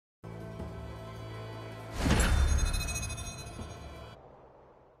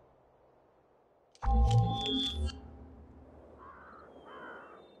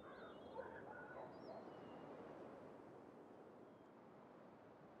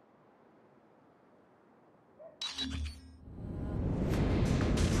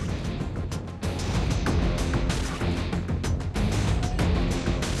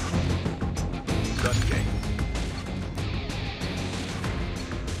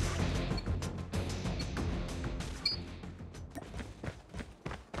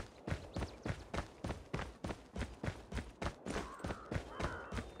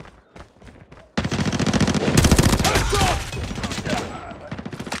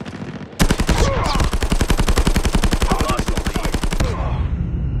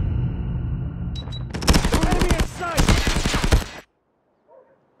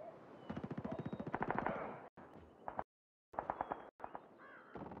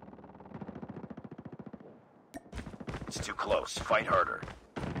It's too close. Fight harder.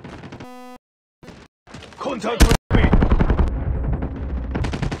 Contact with me!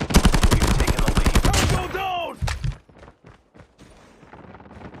 We've taken the lead. Tango down!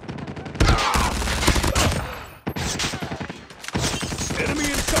 Enemy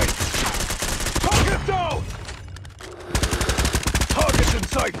in sight! Target down! Target in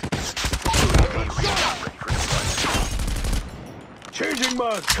sight! Changing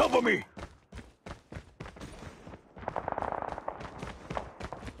man, cover me!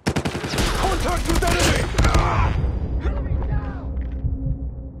 Contact with enemy!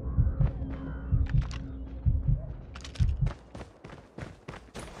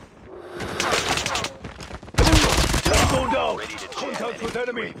 Tango down! Ready to jam Contact with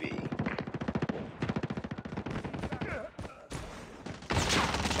enemy! UAV.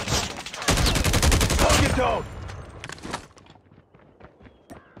 Target down!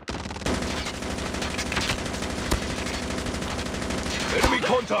 Enemy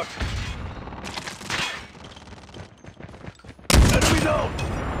contact! Enemy down!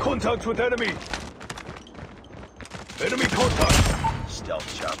 Contact with enemy! Enemy contact!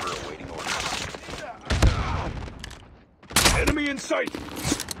 Stealth chopper awaiting orders. Enemy in sight!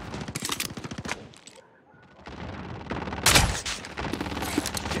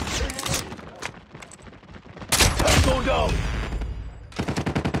 Tango down!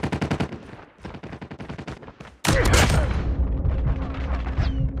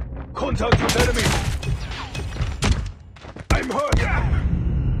 Contact with enemy! I'm hurt!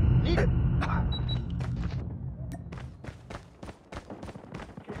 Need it.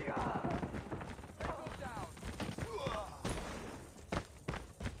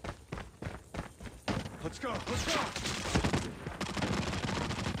 Let's go, let's go!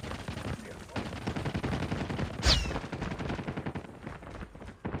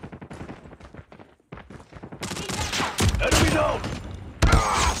 Enemy down!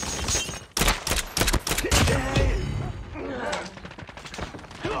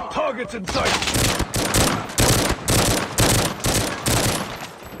 Targets in sight!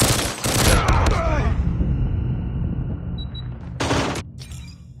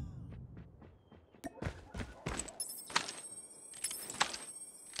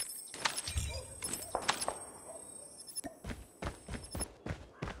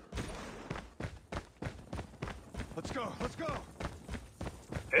 Let's go, let's go!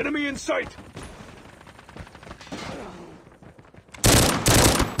 Enemy in sight!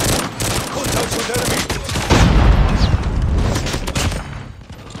 Contact with enemy!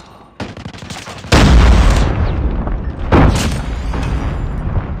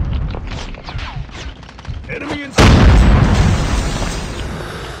 Enemy in sight!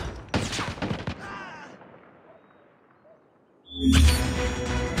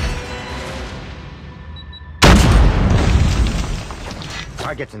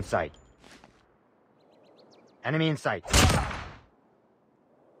 Targets in sight. Enemy in sight.